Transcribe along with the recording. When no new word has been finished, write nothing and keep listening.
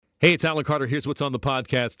Hey, it's Alan Carter. Here's what's on the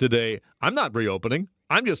podcast today. I'm not reopening.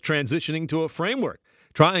 I'm just transitioning to a framework,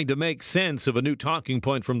 trying to make sense of a new talking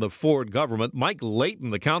point from the Ford government. Mike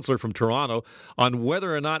Layton, the councillor from Toronto, on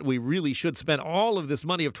whether or not we really should spend all of this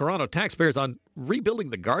money of Toronto taxpayers on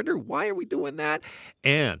rebuilding the Gardiner. Why are we doing that?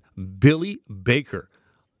 And Billy Baker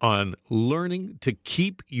on learning to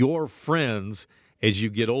keep your friends as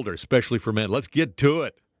you get older, especially for men. Let's get to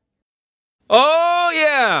it. Oh,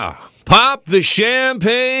 yeah. Pop the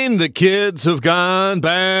champagne. The kids have gone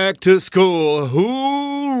back to school.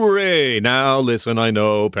 Hooray. Now, listen, I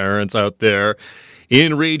know parents out there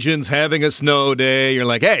in regions having a snow day. You're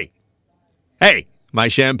like, hey, my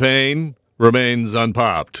champagne remains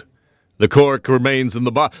unpopped. The cork remains in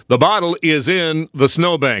the bottle. The bottle is in the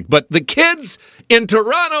snowbank. But the kids in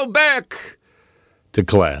Toronto back to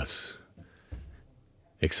class.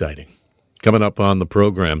 Exciting. Coming up on the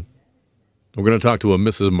program, we're going to talk to a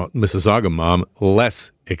Mississauga mom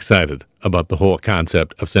less excited about the whole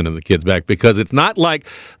concept of sending the kids back because it's not like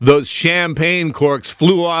those champagne corks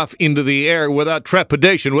flew off into the air without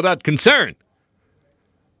trepidation, without concern.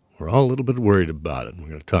 We're all a little bit worried about it. We're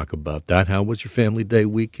going to talk about that. How was your family day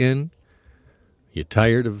weekend? You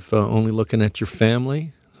tired of only looking at your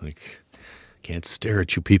family? Like, can't stare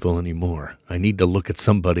at you people anymore. I need to look at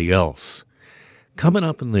somebody else. Coming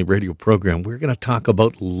up in the radio program, we're going to talk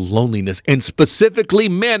about loneliness, and specifically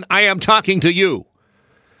men. I am talking to you.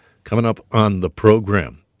 Coming up on the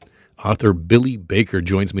program, author Billy Baker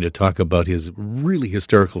joins me to talk about his really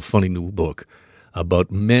hysterical, funny new book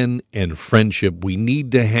about men and friendship. We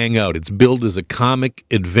need to hang out. It's billed as a comic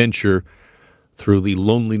adventure through the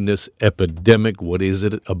loneliness epidemic. What is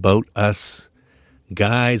it about us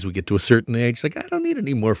guys? We get to a certain age, like, I don't need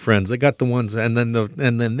any more friends. I got the ones, and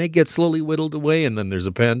then they get slowly whittled away, and then there's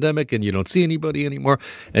a pandemic, and you don't see anybody anymore,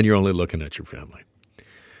 and you're only looking at your family.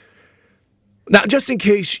 Now, just in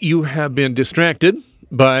case you have been distracted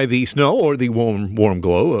by the snow or the warm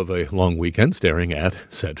glow of a long weekend staring at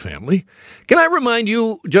said family, can I remind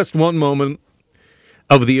you just one moment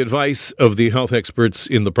of the advice of the health experts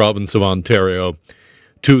in the province of Ontario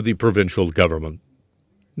to the provincial government?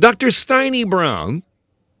 Dr. Steiny Brown,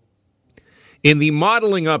 in the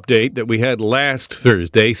modeling update that we had last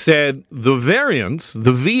Thursday, said the variants,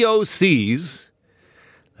 the VOCs,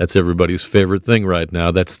 that's everybody's favorite thing right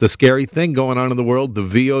now. That's the scary thing going on in the world, the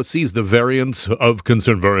VOCs, the variants of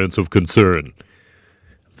concern.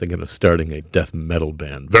 I'm thinking of starting a death metal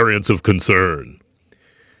band, Variants of Concern.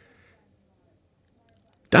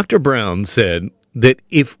 Dr. Brown said that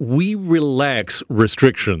if we relax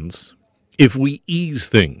restrictions, if we ease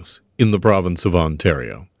things in the province of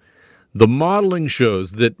Ontario, the modeling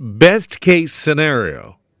shows that best case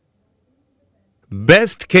scenario,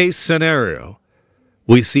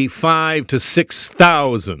 we see 5,000 to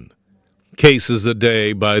 6,000 cases a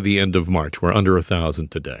day by the end of March. We're under 1,000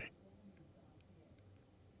 today.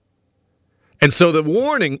 And so the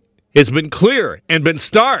warning has been clear and been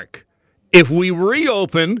stark. If we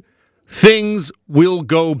reopen, things will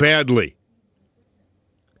go badly.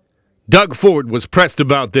 Doug Ford was pressed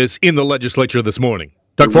about this in the legislature this morning.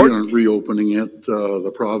 Doug Ford? We aren't reopening it.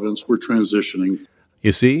 The province, we're transitioning.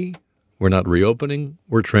 You see, we're not reopening,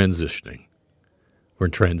 we're transitioning. We're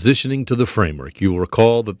transitioning to the framework. You will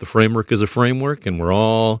recall that the framework is a framework, and we're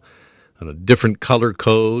all on a different color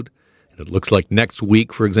code. And it looks like next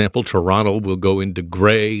week, for example, Toronto will go into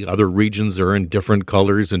gray. Other regions are in different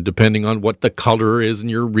colors, and depending on what the color is in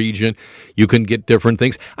your region, you can get different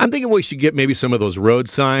things. I'm thinking we should get maybe some of those road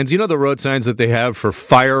signs. You know the road signs that they have for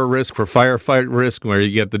fire risk, for firefight risk, where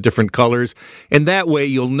you get the different colors? And that way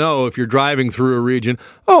you'll know if you're driving through a region,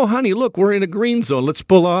 oh, honey, look, we're in a green zone. Let's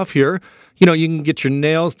pull off here. You know, you can get your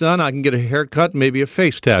nails done. I can get a haircut, maybe a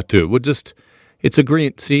face tattoo. It's a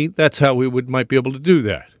green. See, that's how we might be able to do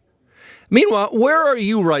that. Meanwhile, where are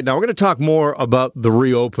you right now? We're going to talk more about the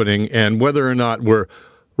reopening and whether or not we're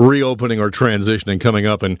reopening or transitioning coming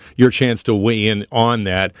up, and your chance to weigh in on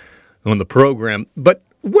that on the program. But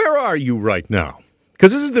where are you right now?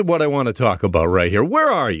 Because this is what I want to talk about right here. Where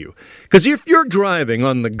are you? Because if you're driving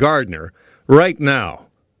on the Gardiner right now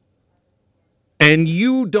and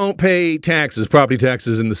you don't pay taxes, property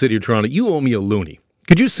taxes in the city of Toronto, you owe me a loonie.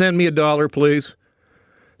 Could you send me $1, please?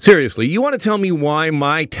 Seriously, you want to tell me why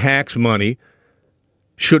my tax money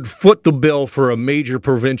should foot the bill for a major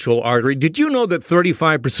provincial artery? Did you know that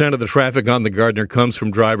 35% of the traffic on the Gardiner comes from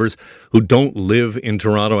drivers who don't live in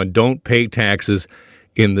Toronto and don't pay taxes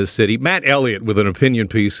in the city? Matt Elliott, with an opinion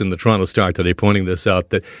piece in the Toronto Star today, pointing this out,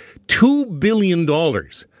 that $2 billion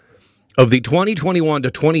of the 2021 to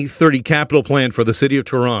 2030 capital plan for the city of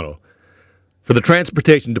Toronto for the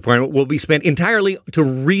transportation department will be spent entirely to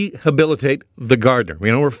rehabilitate the Gardiner.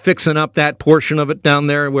 You know, we're fixing up that portion of it down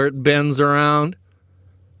there where it bends around.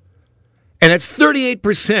 And that's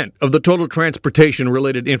 38% of the total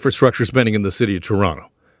transportation-related infrastructure spending in the city of Toronto.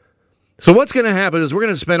 So what's going to happen is we're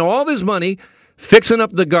going to spend all this money fixing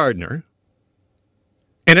up the Gardiner,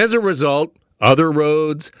 and as a result, other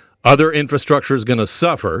roads, other infrastructure is going to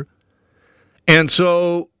suffer. And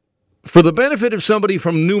so for the benefit of somebody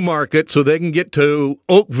from Newmarket so they can get to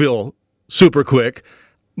Oakville super quick,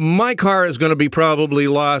 my car is going to be probably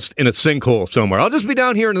lost in a sinkhole somewhere. I'll just be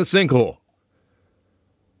down here in the sinkhole.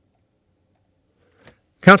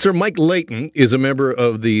 Councillor Mike Layton is a member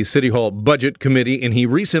of the City Hall Budget Committee, and he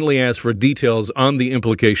recently asked for details on the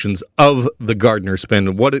implications of the Gardiner spend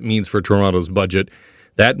and what it means for Toronto's budget.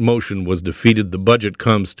 That motion was defeated. The budget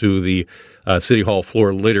comes to the City Hall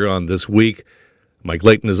floor later on this week. Mike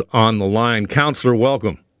Layton is on the line. Councillor,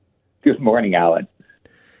 welcome. Good morning, Alan.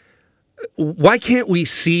 Why can't we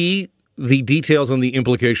see the details on the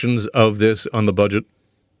implications of this on the budget?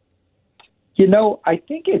 You know, I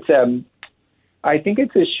think it's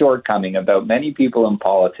a shortcoming about many people in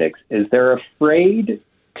politics is they're afraid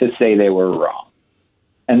to say they were wrong.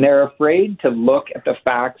 And they're afraid to look at the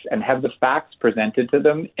facts and have the facts presented to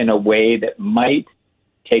them in a way that might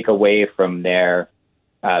take away from their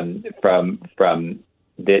from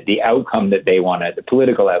the outcome that they want to, the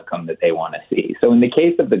political outcome that they want to see. So in the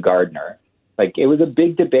case of the Gardiner, like, it was a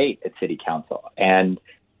big debate at City Council, and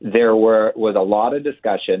there was a lot of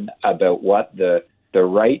discussion about what the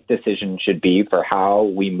right decision should be for how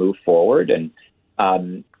we move forward, and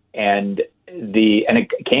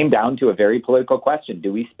it came down to a very political question.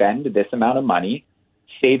 Do we spend this amount of money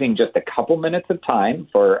saving just a couple minutes of time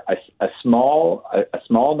for a small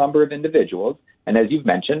number of individuals? And as you've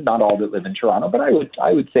mentioned, not all that live in Toronto, but I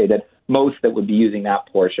would say that most that would be using that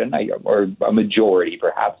portion, or a majority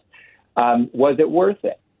perhaps, was it worth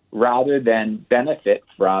it, rather than benefit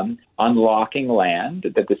from unlocking land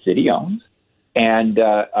that the city owns and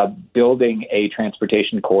building a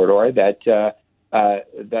transportation corridor that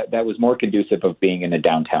was more conducive of being in a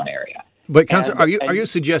downtown area. But, Councillor, are you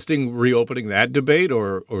suggesting reopening that debate,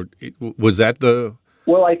 or was that the?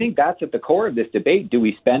 Well, I think that's at the core of this debate. Do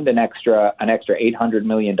we spend an extra $800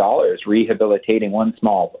 million rehabilitating one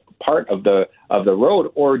small part of the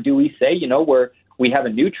road, or do we say, you know, we have a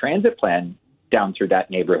new transit plan down through that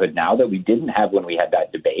neighborhood now that we didn't have when we had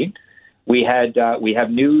that debate? We have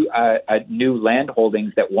new land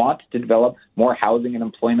holdings that want to develop more housing and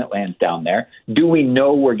employment lands down there. Do we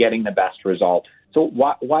know we're getting the best result? So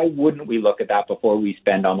why wouldn't we look at that before we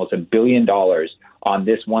spend almost $1 billion on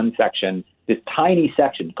this one section, this tiny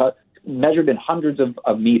section measured in hundreds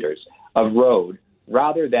of meters of road,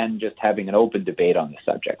 rather than just having an open debate on the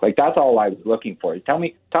subject? Like, that's all I was looking for. Tell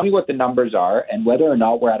me what the numbers are, and whether or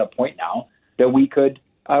not we're at a point now that we could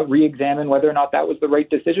re-examine whether or not that was the right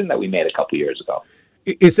decision that we made a couple years ago.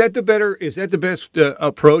 Is that the best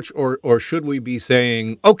approach, or should we be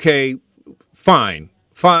saying, okay, fine,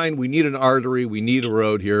 we need an artery, we need a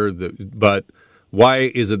road here, but why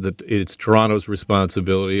is it that it's Toronto's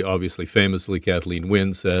responsibility? Obviously, famously, Kathleen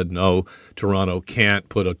Wynne said, no, Toronto can't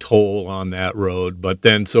put a toll on that road, but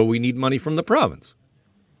then so we need money from the province.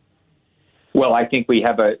 Well, I think we've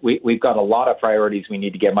got a lot of priorities we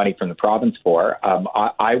need to get money from the province for.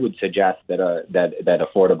 I would suggest that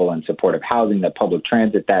affordable and supportive housing, that public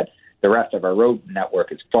transit, that the rest of our road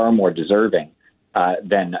network is far more deserving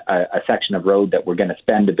than a section of road that we're going to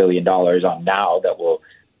spend $1 billion on now, that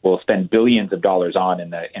we'll spend billions of dollars on in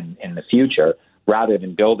the future, rather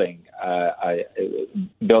than building a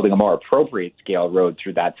more appropriate scale road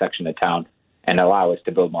through that section of town and allow us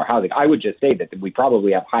to build more housing. I would just say that we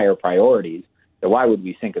probably have higher priorities. So why would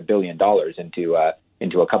we sink $1 billion into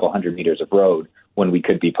a couple hundred meters of road when we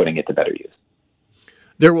could be putting it to better use?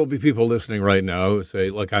 There will be people listening right now who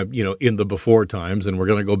say, look, I'm in the before times, and we're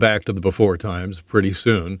going to go back to the before times pretty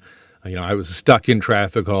soon. I was stuck in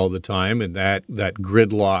traffic all the time, and that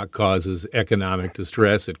gridlock causes economic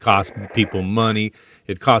distress. It costs people money.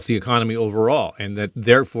 It costs the economy overall, and that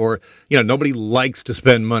therefore, nobody likes to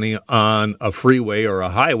spend money on a freeway or a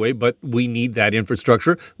highway, but we need that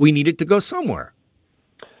infrastructure. We need it to go somewhere.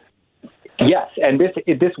 Yes, and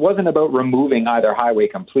this wasn't about removing either highway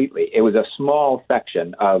completely. It was a small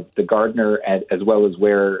section of the Gardiner, as well as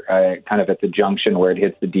where kind of at the junction where it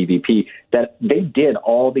hits the DVP, that they did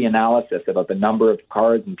all the analysis about the number of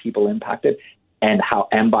cars and people impacted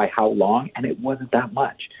and by how long, and it wasn't that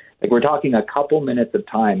much. Like, we're talking a couple minutes of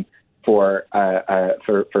time for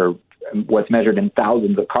what's measured in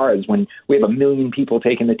thousands of cars when we have 1 million people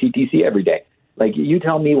taking the TTC every day. Like, you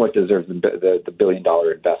tell me what deserves the $1 billion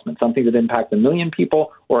investment, something that impacts 1 million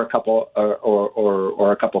people or a couple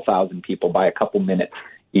or a couple thousand people by a couple minutes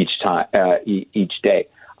each day.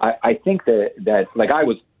 I think that like, I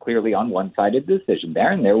was clearly on one side of the decision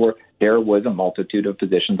there, and there was a multitude of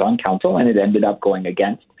positions on council, and it ended up going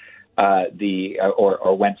against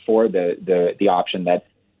or went for the option that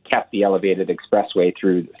kept the elevated expressway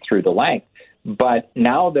through the length. But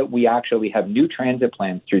now that we actually have new transit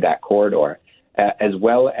plans through that corridor, as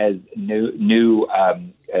well as new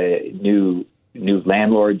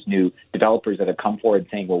landlords, new developers that have come forward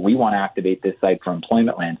saying, well, we want to activate this site for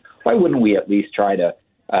employment land, why wouldn't we at least try to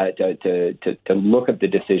look at the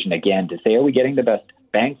decision again to say, are we getting the best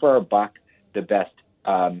bang for our buck, the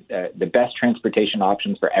best transportation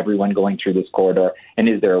options for everyone going through this corridor, and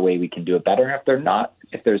is there a way we can do it better? And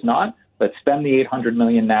if there's not, let's spend the $800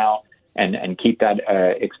 million now and keep that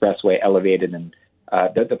expressway elevated. And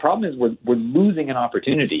the problem is we're losing an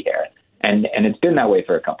opportunity here, and it's been that way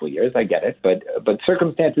for a couple of years. I get it, but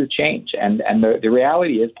circumstances change, and the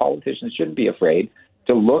reality is politicians shouldn't be afraid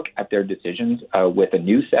to look at their decisions with a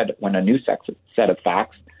new set of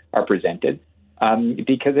facts are presented,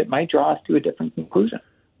 because it might draw us to a different conclusion.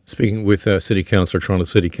 Speaking with Toronto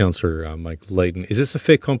City Councillor Mike Layton, is this a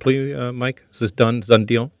fait accompli, Mike? Is this done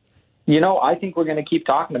deal? I think we're going to keep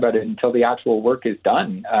talking about it until the actual work is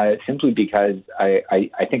done, simply because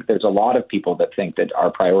I think there's a lot of people that think that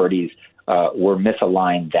our priorities were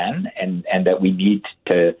misaligned then, and that we need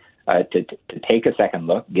to take a second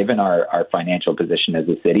look, given our financial position as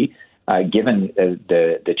a city, given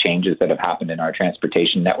the changes that have happened in our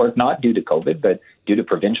transportation network, not due to COVID, but due to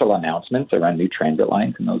provincial announcemements around new transit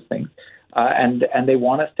lines and those things. And they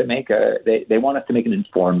want us to make an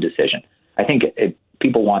informed decision. I think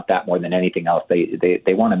people want that more than anything else.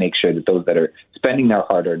 They want to make sure that those that are spending their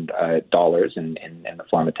hard-earned dollars in the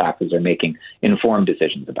form of taxes are making informed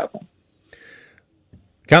decisions about them.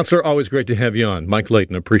 Councillor, always great to have you on. Mike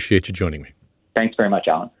Layton, appreciate you joining me. Thanks very much,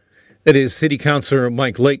 Alan. That is City Councillor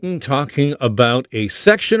Mike Layton talking about a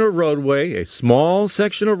section of roadway, a small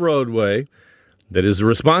section of roadway, that is the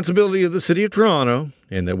responsibility of the City of Toronto,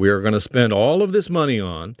 and that we are going to spend all of this money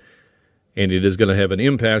on, and it is going to have an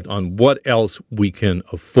impact on what else we can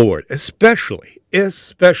afford, especially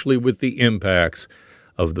with the impacts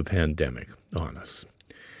of the pandemic on us.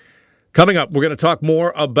 Coming up, we're going to talk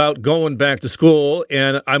more about going back to school,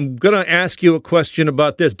 and I'm going to ask you a question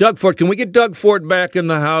about this. Doug Ford, can we get Doug Ford back in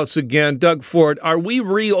the house again? Doug Ford, are we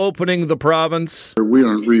reopening the province? We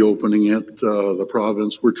aren't reopening it, the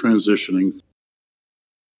province. We're transitioning.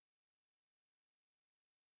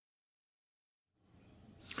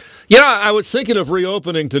 Yeah, I was thinking of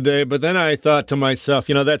reopening today, but then I thought to myself,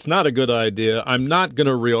 that's not a good idea. I'm not going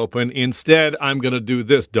to reopen. Instead, I'm going to do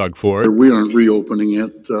this, Doug Ford. We aren't reopening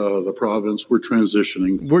it, the province. We're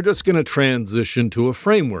transitioning. We're just going to transition to a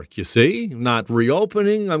framework, you see? Not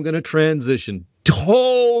reopening, I'm going to transition.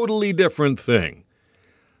 Totally different thing.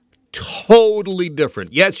 Totally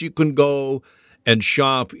different. Yes, you can go and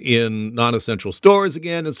shop in non-essential stores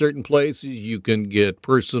again in certain places. You can get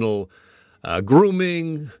personal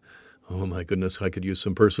grooming. Oh, my goodness, I could use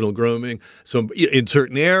some personal grooming. So in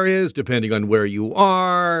certain areas, depending on where you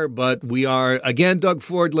are. But we are, again, Doug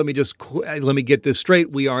Ford, let me get this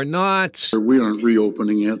straight. We are not. We aren't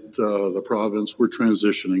reopening it, the province. We're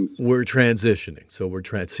transitioning. We're transitioning. So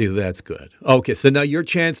see, that's good. Okay, so now your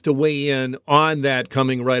chance to weigh in on that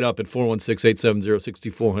coming right up at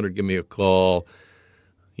 416-870-6400. Give me a call.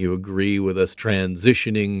 You agree with us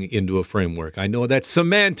transitioning into a framework. I know that's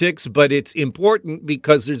semantics, but it's important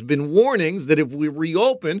because there's been warnings that if we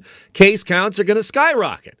reopen, case counts are going to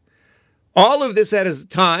skyrocket. All of this at a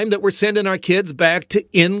time that we're sending our kids back to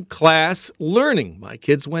in-class learning. My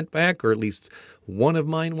kids went back, or at least one of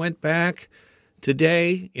mine went back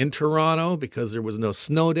today in Toronto because there was no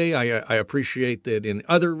snow day. I appreciate that in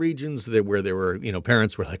other regions where there were,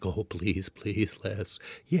 parents were like, oh, please, let's,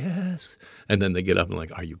 yes. And then they get up and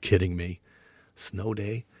like, are you kidding me? Snow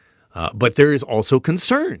day? But there is also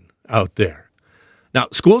concern out there. Now,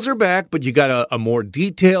 schools are back, but you got a more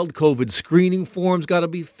detailed COVID screening forms got to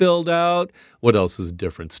be filled out. What else is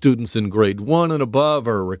different? Students in grade 1 and above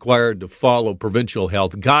are required to follow provincial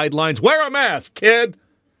health guidelines. Wear a mask, kid.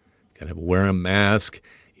 Gotta wear a mask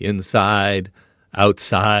inside,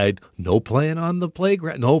 outside, no playing on the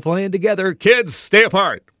playground, no playing together. Kids, stay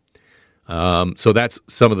apart. So that's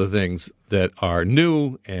some of the things that are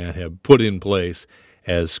new and have put in place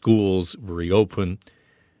as schools reopen.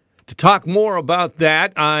 To talk more about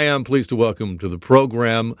that, I am pleased to welcome to the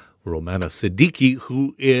program Romana Siddiqui,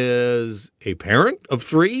 who is a parent of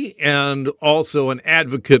 3 and also an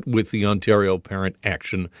advocate with the Ontario Parent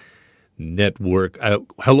Action Network.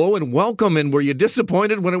 Hello and welcome. And were you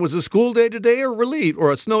disappointed when it was a school day today or relieved,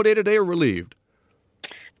 or a snow day today or relieved?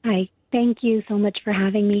 Hi. Thank you so much for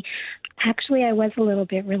having me. Actually, I was a little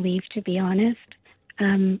bit relieved, to be honest.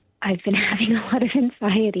 I've been having a lot of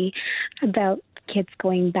anxiety about kids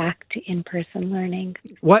going back to in-person learning.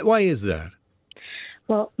 Why is that?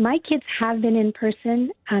 Well, my kids have been in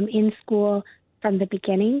person in school from the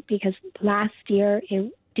beginning because last year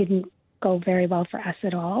it didn't go very well for us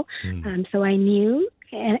at all. So I knew,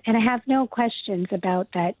 and I have no questions about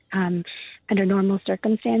that. Under normal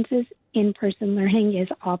circumstances, in-person learning is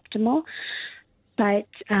optimal. But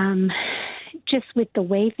just with the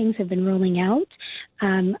way things have been rolling out,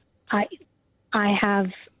 I have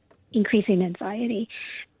increasing anxiety.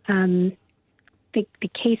 The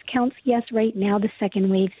case counts, yes, right now the second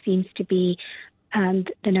wave seems to be,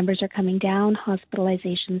 the numbers are coming down,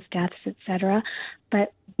 hospitalizations, deaths, etc.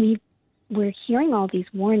 But we're hearing all these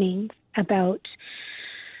warnings about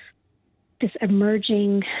this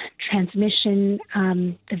emerging transmission,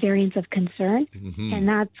 the variants of concern, and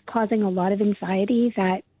that's causing a lot of anxiety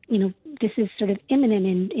that, this is sort of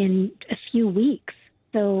imminent in a few weeks.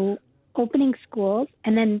 So opening schools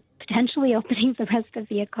and then potentially opening the rest of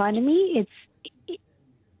the economy,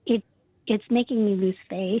 it's making me lose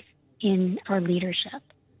faith in our leadership.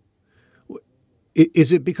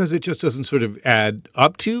 Is it because it just doesn't sort of add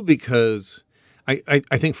up to? Because I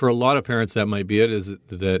think for a lot of parents that might be it, is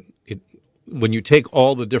that when you take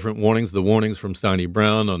all the different warnings, the warnings from Steiny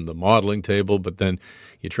Brown on the modeling table, but then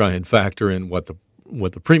you try and factor in what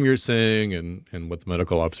the Premier is saying and what the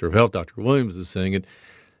medical officer of health, Dr. Williams, is saying,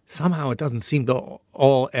 somehow it doesn't seem to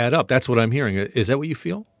all add up. That's what I'm hearing. Is that what you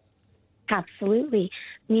feel? Absolutely.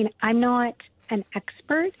 I mean, I'm not an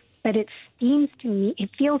expert, but it feels to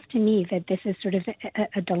me that this is sort of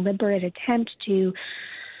a deliberate attempt to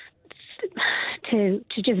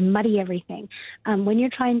just muddy everything. When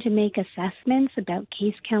you're trying to make assessments about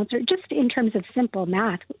case counts, or just in terms of simple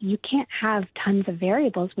math, you can't have tons of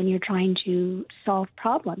variables when you're trying to solve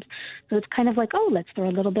problems. So it's kind of like, let's throw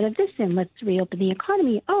a little bit of this in. Let's reopen the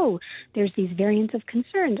economy. There's these variants of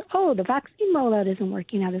concerns. The vaccine rollout isn't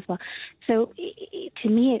working out as well. So to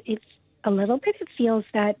me, it's a little bit, it feels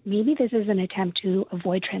that maybe this is an attempt to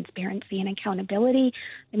avoid transparency and accountability.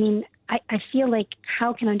 I mean, I feel like,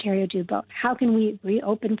 how can Ontario do both? How can we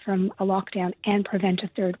reopen from a lockdown and prevent a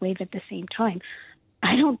third wave at the same time?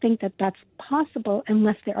 I don't think that that's possible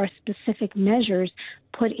unless there are specific measures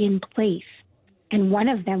put in place. And one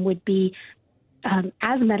of them would be,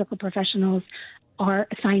 as medical professionals, our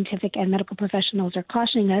scientific and medical professionals are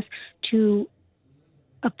cautioning us to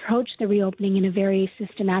approach the reopening in a very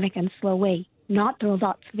systematic and slow way, not throw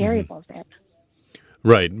lots of variables in.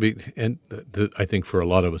 Right. And I think for a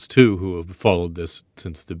lot of us, too, who have followed this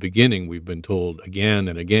since the beginning, we've been told again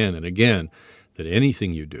and again and again that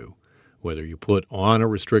anything you do, whether you put on a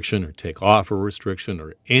restriction or take off a restriction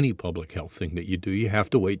or any public health thing that you do, you have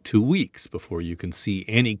to wait 2 weeks before you can see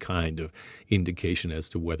any kind of indication as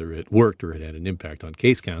to whether it worked or it had an impact on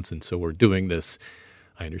case counts. And so we're doing this.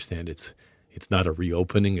 I understand it's not a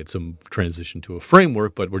reopening, it's a transition to a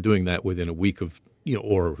framework, but we're doing that within a week of,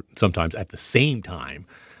 or sometimes at the same time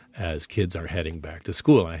as kids are heading back to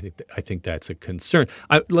school. And I think that's a concern.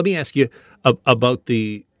 Let me ask you about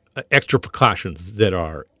the extra precautions that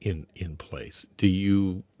are in place. Do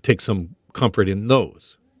you take some comfort in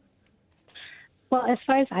those? Well, as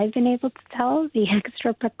far as I've been able to tell, the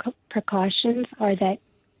extra precautions are that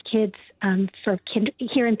kids,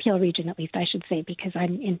 here in Peel Region at least, I should say, because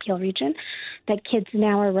I'm in Peel Region, that kids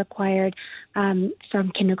now are required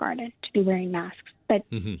from kindergarten to be wearing masks. But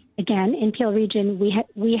again, in Peel Region,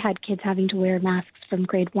 we had kids having to wear masks from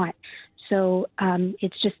grade 1. So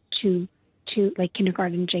it's just to like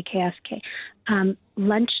kindergarten, JKSK.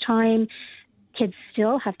 Lunchtime, kids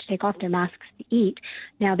still have to take off their masks to eat.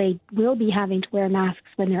 Now, they will be having to wear masks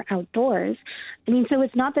when they're outdoors. I mean, so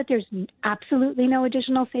it's not that there's absolutely no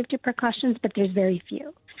additional safety precautions, but there's very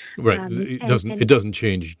few. Right. It doesn't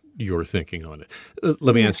change your thinking on it.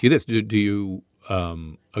 Let me ask you this. Do you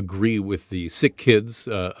agree with the Sick Kids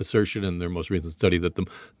assertion in their most recent study that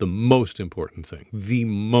the most important thing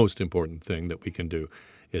that we can do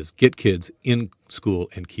is get kids in school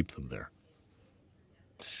and keep them there?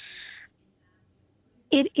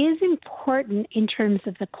 It is important in terms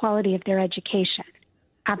of the quality of their education,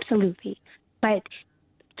 absolutely. But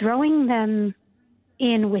throwing them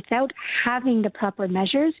in without having the proper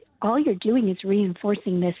measures, all you're doing is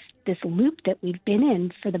reinforcing this loop that we've been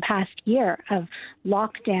in for the past year of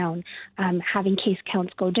lockdown, having case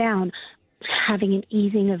counts go down, having an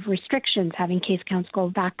easing of restrictions, having case counts go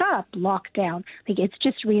back up, lockdown. Like, it's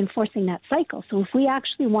just reinforcing that cycle. So if we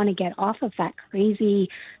actually want to get off of that crazy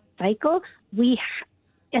cycle,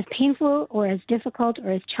 as painful or as difficult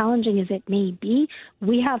or as challenging as it may be,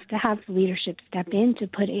 we have to have leadership step in to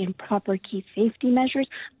put in proper key safety measures.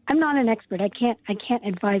 I'm not an expert. I can't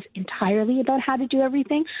advise entirely about how to do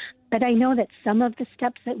everything, but I know that some of the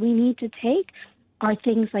steps that we need to take are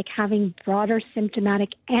things like having broader symptomatic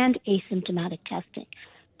and asymptomatic testing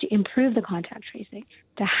to improve the contact tracing,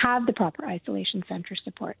 to have the proper isolation center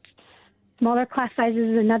supports. Smaller class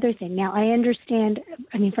sizes is another thing. Now, I understand,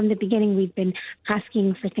 from the beginning, we've been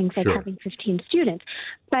asking for things like having 15 students,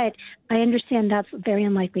 but I understand that's very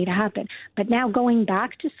unlikely to happen. But now going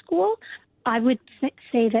back to school, I would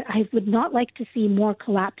say that I would not like to see more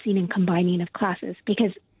collapsing and combining of classes,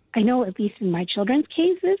 because I know, at least in my children's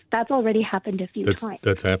cases, that's already happened a few times.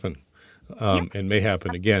 That's happened. And may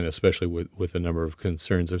happen again, especially with a number of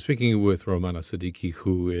concerns. I'm speaking with Romana Siddiqui,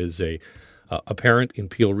 who is a parent in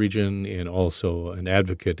Peel Region and also an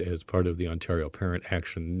advocate as part of the Ontario Parent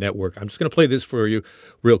Action Network. I'm just going to play this for you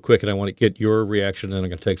real quick, and I want to get your reaction, and I'm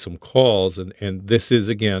going to take some calls. And this is,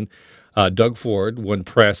 again, Doug Ford, when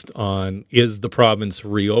pressed on, is the province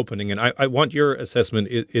reopening? And I want your assessment.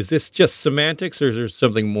 Is this just semantics, or is there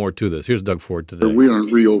something more to this? Here's Doug Ford today. We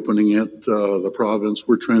aren't reopening it. The province,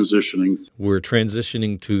 we're transitioning. We're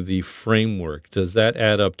transitioning to the framework. Does that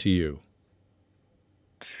add up to you?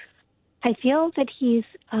 I feel that he's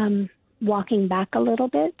walking back a little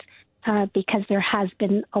bit because there has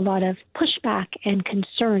been a lot of pushback and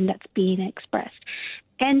concern that's being expressed.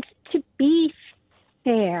 And to be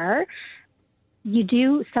fair, you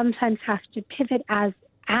do sometimes have to pivot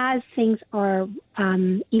as things are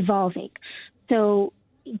evolving. So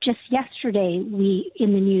just yesterday,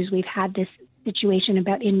 in the news, we've had this situation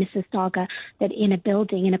about in Mississauga that in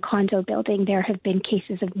a condo building, there have been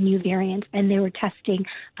cases of new variants, and they were testing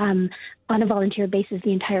on a volunteer basis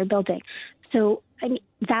the entire building. So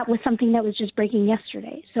that was something that was just breaking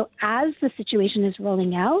yesterday. So as the situation is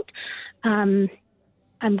rolling out, I'm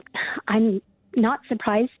not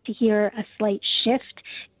surprised to hear a slight shift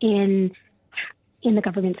in the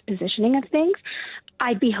government's positioning of things.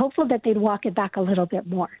 I'd be hopeful that they'd walk it back a little bit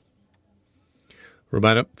more.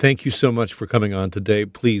 Romana, thank you so much for coming on today.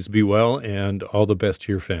 Please be well, and all the best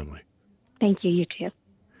to your family. Thank you. You too.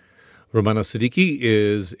 Romana Siddiqui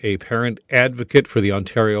is a parent advocate for the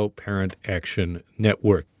Ontario Parent Action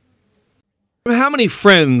Network. How many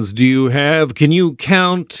friends do you have? Can you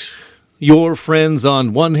count your friends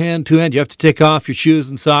on one hand, two hands? You have to take off your shoes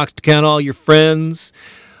and socks to count all your friends?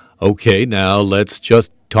 Okay, now let's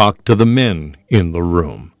just talk to the men in the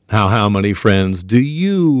room. How many friends do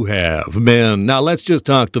you have, men? Now let's just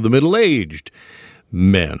talk to the middle-aged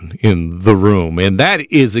men in the room. And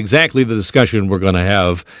that is exactly the discussion we're going to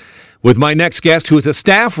have with my next guest, who is a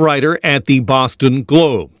staff writer at the Boston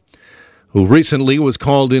Globe, who recently was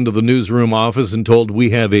called into the newsroom office and told, we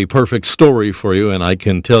have a perfect story for you. And I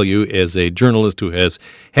can tell you, as a journalist who has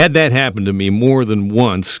had that happen to me more than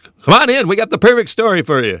once, come on in, we got the perfect story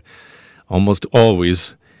for you. Almost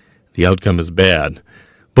always, the outcome is bad.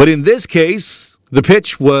 But in this case, the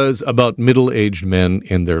pitch was about middle-aged men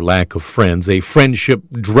and their lack of friends, a friendship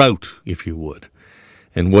drought, if you would.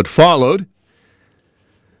 And what followed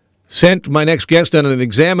sent my next guest on an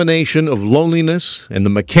examination of loneliness and the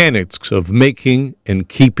mechanics of making and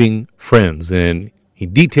keeping friends. And he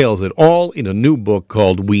details it all in a new book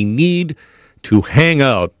called We Need to Hang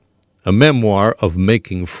Out, a memoir of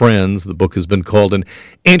making friends. The book has been called An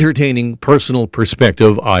Entertaining Personal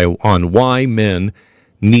Perspective on Why Men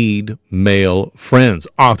Need Male Friends.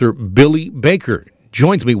 Author Billy Baker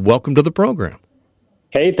joins me. Welcome to the program.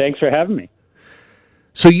 Hey, thanks for having me.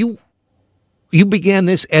 So you began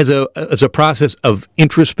this as a process of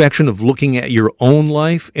introspection, of looking at your own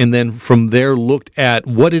life, and then from there looked at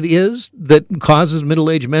what it is that causes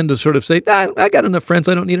middle-aged men to sort of say, I got enough friends,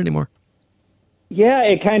 I don't need any more. Yeah,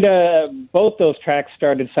 it kind of, both those tracks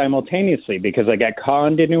started simultaneously because I got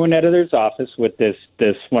conned into an editor's office with this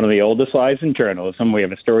one of the oldest lies in journalism. We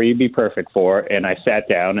have a story you'd be perfect for. And I sat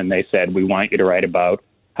down and they said, we want you to write about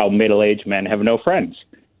how middle-aged men have no friends.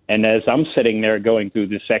 And as I'm sitting there going through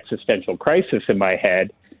this existential crisis in my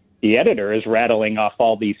head, the editor is rattling off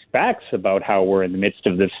all these facts about how we're in the midst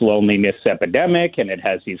of this loneliness epidemic and it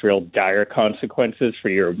has these real dire consequences for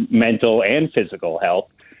your mental and physical health.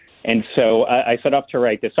 And so I set off to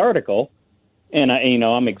write this article, and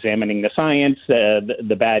I'm examining the science,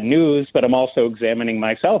 the bad news, but I'm also examining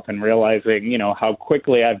myself and realizing, how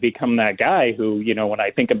quickly I've become that guy who, when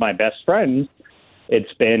I think of my best friends,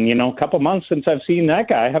 it's been, a couple months since I've seen that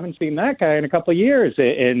guy. I haven't seen that guy in a couple of years.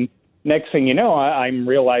 And next thing you know, I'm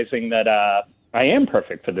realizing that I am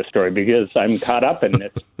perfect for this story because I'm caught up in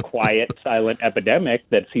this quiet, silent epidemic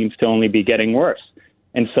that seems to only be getting worse.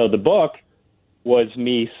 And so the book was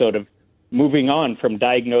me sort of moving on from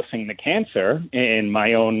diagnosing the cancer and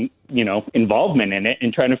my own, involvement in it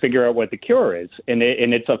and trying to figure out what the cure is. And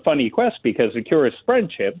it's a funny quest because the cure is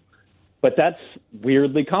friendship, but that's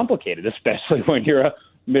weirdly complicated, especially when you're a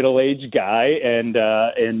middle-aged guy and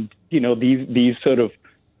these sort of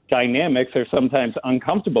dynamics are sometimes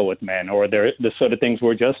uncomfortable with men, or they're the sort of things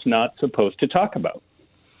we're just not supposed to talk about.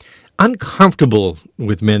 Uncomfortable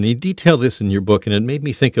with men. You detail this in your book, and it made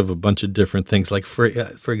me think of a bunch of different things. Like for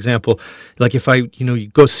example, like if you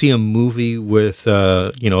go see a movie with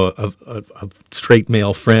a straight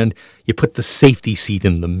male friend, you put the safety seat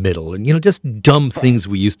in the middle, and just dumb things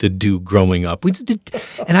we used to do growing up. We just did,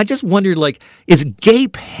 and I just wondered, like, is gay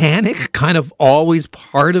panic kind of always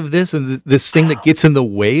part of this, and this thing that gets in the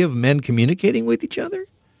way of men communicating with each other?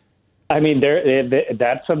 I mean,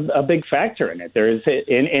 that's a big factor in it. There is,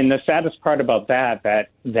 and the saddest part about that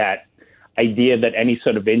idea that any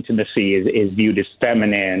sort of intimacy is viewed as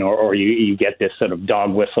feminine, or you get this sort of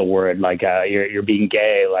dog whistle word like you're being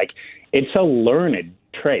gay. Like, it's a learned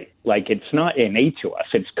trait. Like, it's not innate to us.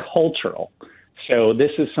 It's cultural. So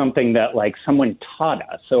this is something that like someone taught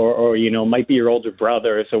us, or might be your older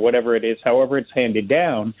brothers or whatever it is. However it's handed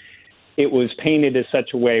down. It was painted as such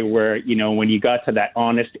a way where, when you got to that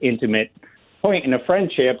honest, intimate point in a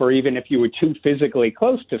friendship, or even if you were too physically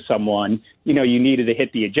close to someone, you needed to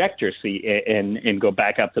hit the ejector seat and go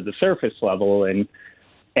back up to the surface level and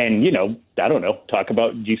I don't know, talk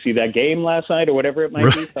about, did you see that game last night or whatever it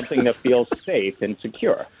might be, something that feels safe and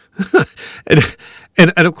secure.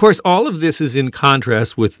 and of course, all of this is in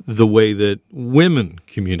contrast with the way that women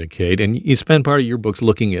communicate. And you spend part of your books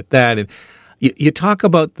looking at that. And you talk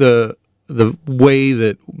about the way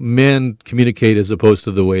that men communicate as opposed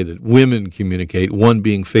to the way that women communicate, one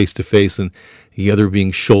being face-to-face and the other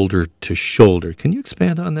being shoulder-to-shoulder. Can you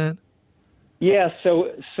expand on that? Yeah,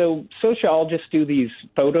 so sociologists do these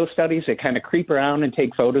photo studies that kind of creep around and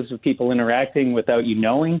take photos of people interacting without you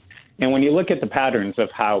knowing. And when you look at the patterns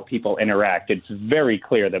of how people interact, it's very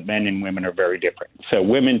clear that men and women are very different. So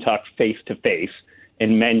women talk face-to-face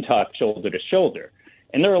and men talk shoulder-to-shoulder.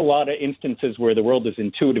 And there are a lot of instances where the world is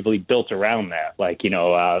intuitively built around that, like,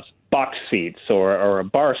 box seats or a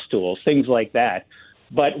bar stool, things like that.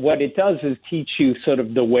 But what it does is teach you sort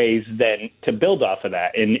of the ways then to build off of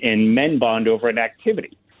that. And men bond over an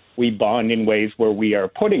activity. We bond in ways where we are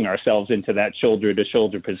putting ourselves into that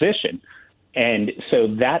shoulder-to-shoulder position. And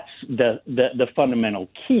so that's the fundamental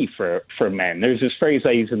key for men. There's this phrase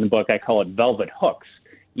I use in the book, I call it velvet hooks.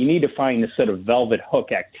 You need to find this sort of velvet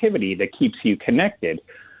hook activity that keeps you connected.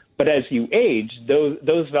 But as you age,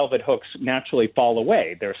 those velvet hooks naturally fall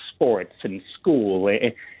away. There's sports and school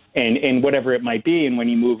and whatever it might be. And when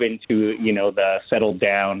you move into, the settled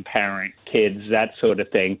down parent, kids, that sort of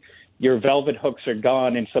thing, your velvet hooks are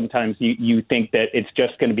gone. And sometimes you think that it's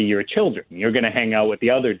just going to be your children. You're going to hang out with the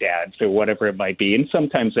other dads or whatever it might be. And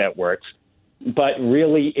sometimes that works. But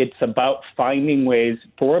really, it's about finding ways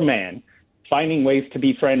for a man, finding ways to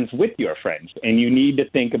be friends with your friends. And you need to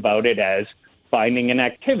think about it as finding an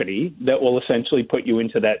activity that will essentially put you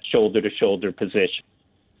into that shoulder-to-shoulder position.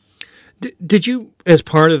 Did you, as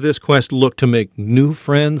part of this quest, look to make new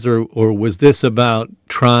friends, or was this about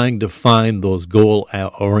trying to find those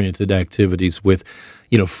goal-oriented activities with,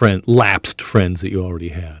 lapsed friends that you already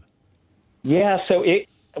had? Yeah, so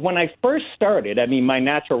when I first started, my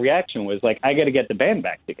natural reaction was like, I got to get the band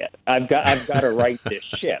back together. I've got to right this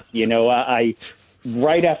ship.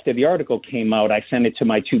 Right after the article came out, I sent it to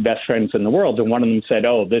my two best friends in the world, and one of them said,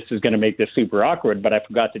 "Oh, this is going to make this super awkward, but I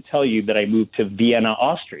forgot to tell you that I moved to Vienna,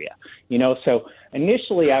 Austria." So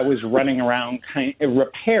initially I was running around kind of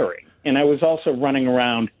repairing, and I was also running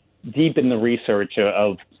around deep in the research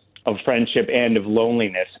of friendship and of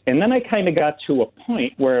loneliness. And then I kind of got to a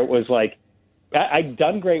point where it was like, I'd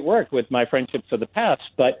done great work with my friendships of the past,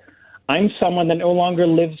 but I'm someone that no longer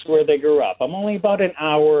lives where they grew up. I'm only about an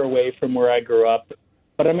hour away from where I grew up,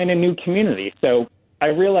 but I'm in a new community. So I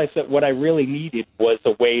realized that what I really needed was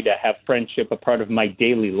a way to have friendship a part of my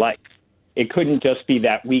daily life. It couldn't just be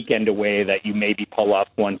that weekend away that you maybe pull off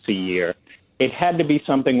once a year. It had to be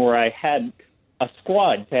something where I had a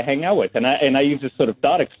squad to hang out with. And I use this sort of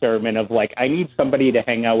thought experiment of like, I need somebody to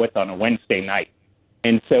hang out with on a Wednesday night.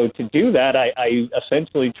 And so to do that, I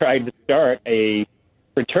essentially tried to start a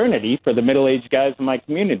fraternity for the middle-aged guys in my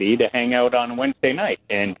community to hang out on Wednesday night.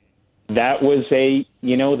 And that was a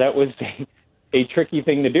tricky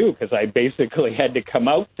thing to do, because I basically had to come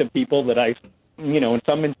out to people that I, in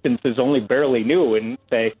some instances only barely knew and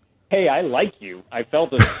say, hey, I like you. I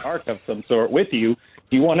felt a spark of some sort with you.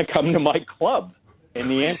 Do you want to come to my club? And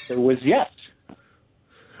the answer was yes.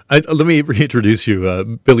 Let me reintroduce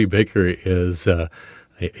you. Billy Baker is a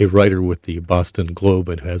writer with the Boston Globe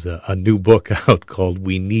and has a new book out called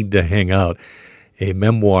We Need to Hang Out, a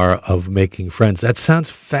memoir of making friends. That sounds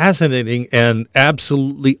fascinating and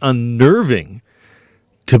absolutely unnerving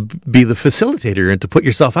to be the facilitator and to put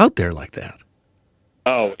yourself out there like that.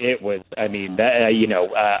 Oh, it was, I mean,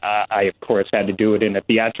 I, of course, had to do it in a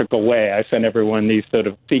theatrical way. I sent everyone these sort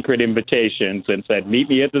of secret invitations and said, meet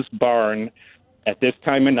me at this barn at this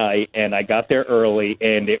time of night, and I got there early,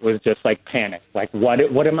 and it was just like panic. Like, what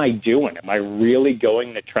am I doing? Am I really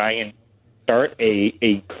going to try and start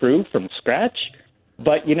a crew from scratch?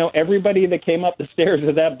 But, everybody that came up the stairs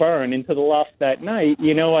of that barn into the loft that night,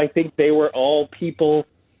 I think they were all people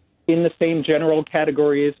in the same general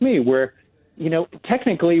category as me, where,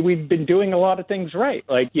 technically we've been doing a lot of things right.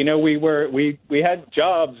 Like, we had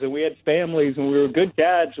jobs and we had families and we were good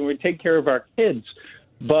dads and we would take care of our kids.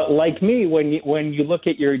 But like me, when you look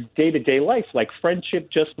at your day-to-day life, like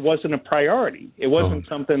friendship just wasn't a priority. It wasn't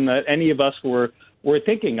something that any of us were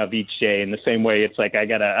thinking of each day in the same way. It's like I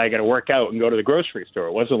gotta work out and go to the grocery store.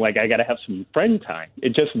 It wasn't like I gotta have some friend time.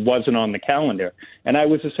 It just wasn't on the calendar. And I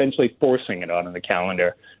was essentially forcing it on the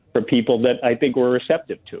calendar for people that I think were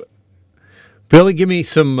receptive to it. Billy, give me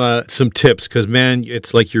some tips, because, man,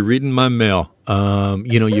 it's like you're reading my mail.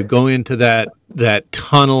 You go into that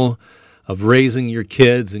tunnel of raising your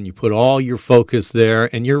kids, and you put all your focus there,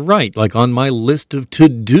 and you're right. Like, on my list of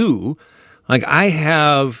to-do, like, I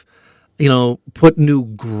have, put new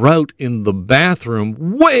grout in the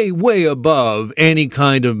bathroom way, way above any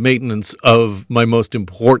kind of maintenance of my most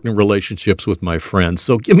important relationships with my friends.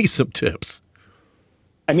 So give me some tips.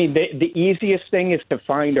 I mean, the easiest thing is to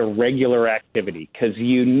find a regular activity, because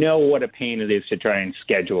what a pain it is to try and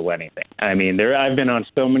schedule anything. I mean, I've been on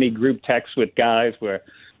so many group texts with guys where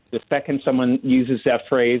the second someone uses that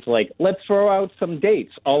phrase, like, let's throw out some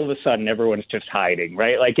dates, all of a sudden everyone's just hiding,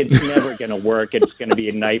 right? Like, it's never going to work. It's going to be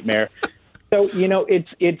a nightmare. So,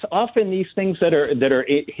 it's often these things that are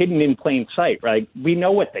hidden in plain sight, right? We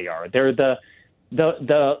know what they are. They're the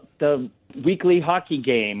weekly hockey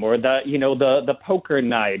game, or the poker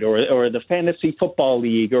night, or the fantasy football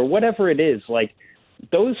league, or whatever it is. Like,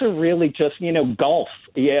 those are really just, golf.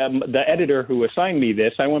 Yeah, the editor who assigned me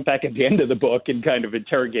this, I went back at the end of the book and kind of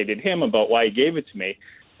interrogated him about why he gave it to me.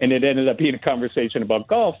 And it ended up being a conversation about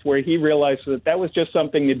golf, where he realized that was just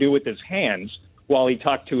something to do with his hands while he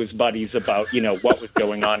talked to his buddies about, what was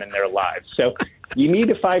going on in their lives. So you need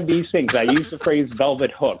to find these things. I use the phrase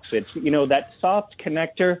velvet hooks. It's, that soft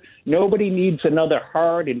connector. Nobody needs another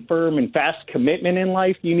hard and firm and fast commitment in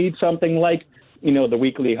life. You need something like, the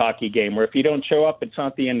weekly hockey game, where if you don't show up, it's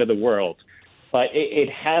not the end of the world. But it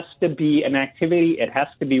has to be an activity. It has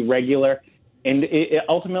to be regular. And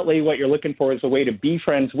ultimately what you're looking for is a way to be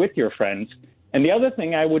friends with your friends. And the other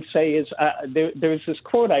thing I would say is there's this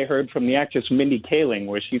quote I heard from the actress Mindy Kaling,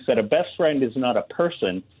 where she said, a best friend is not a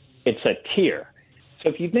person, it's a tier. So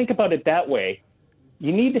if you think about it that way,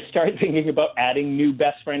 you need to start thinking about adding new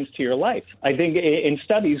best friends to your life. I think in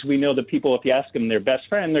studies, we know that people, if you ask them their best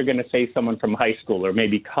friend, they're going to say someone from high school or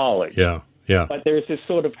maybe college. Yeah. But there's this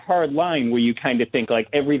sort of hard line where you kind of think like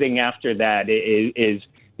everything after that is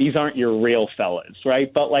these aren't your real fellas,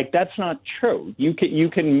 right? But like that's not true. You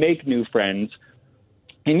can make new friends,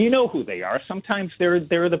 and you know who they are. Sometimes they're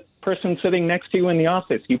the person sitting next to you in the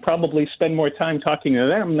office. You probably spend more time talking to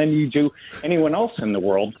them than you do anyone else in the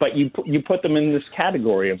world, but you put them in this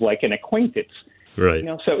category of like an acquaintance. Right.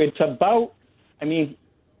 So it's about,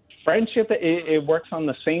 friendship, it works on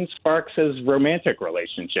the same sparks as romantic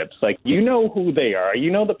relationships. Like, you know who they are,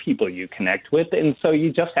 you know the people you connect with, and so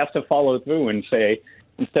you just have to follow through and say,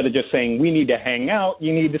 instead of just saying, we need to hang out,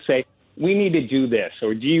 you need to say, we need to do this,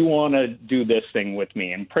 or do you want to do this thing with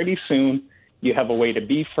me? And pretty soon you have a way to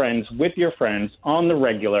be friends with your friends on the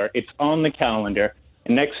regular. It's on the calendar.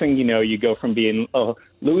 And next thing you know, you go from being a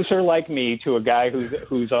loser like me to a guy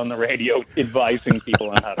who's on the radio advising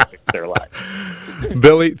people on how to fix their lives.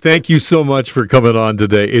 Billy, thank you so much for coming on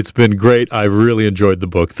today. It's been great. I really enjoyed the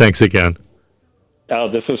book. Thanks again.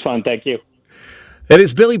 Oh, this was fun. Thank you. That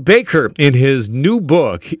is Billy Baker. In his new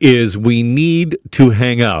book is We Need to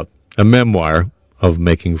Hang Out, a memoir of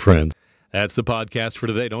making friends. That's the podcast for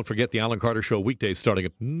today. Don't forget the Alan Carter Show weekdays starting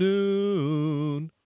at noon.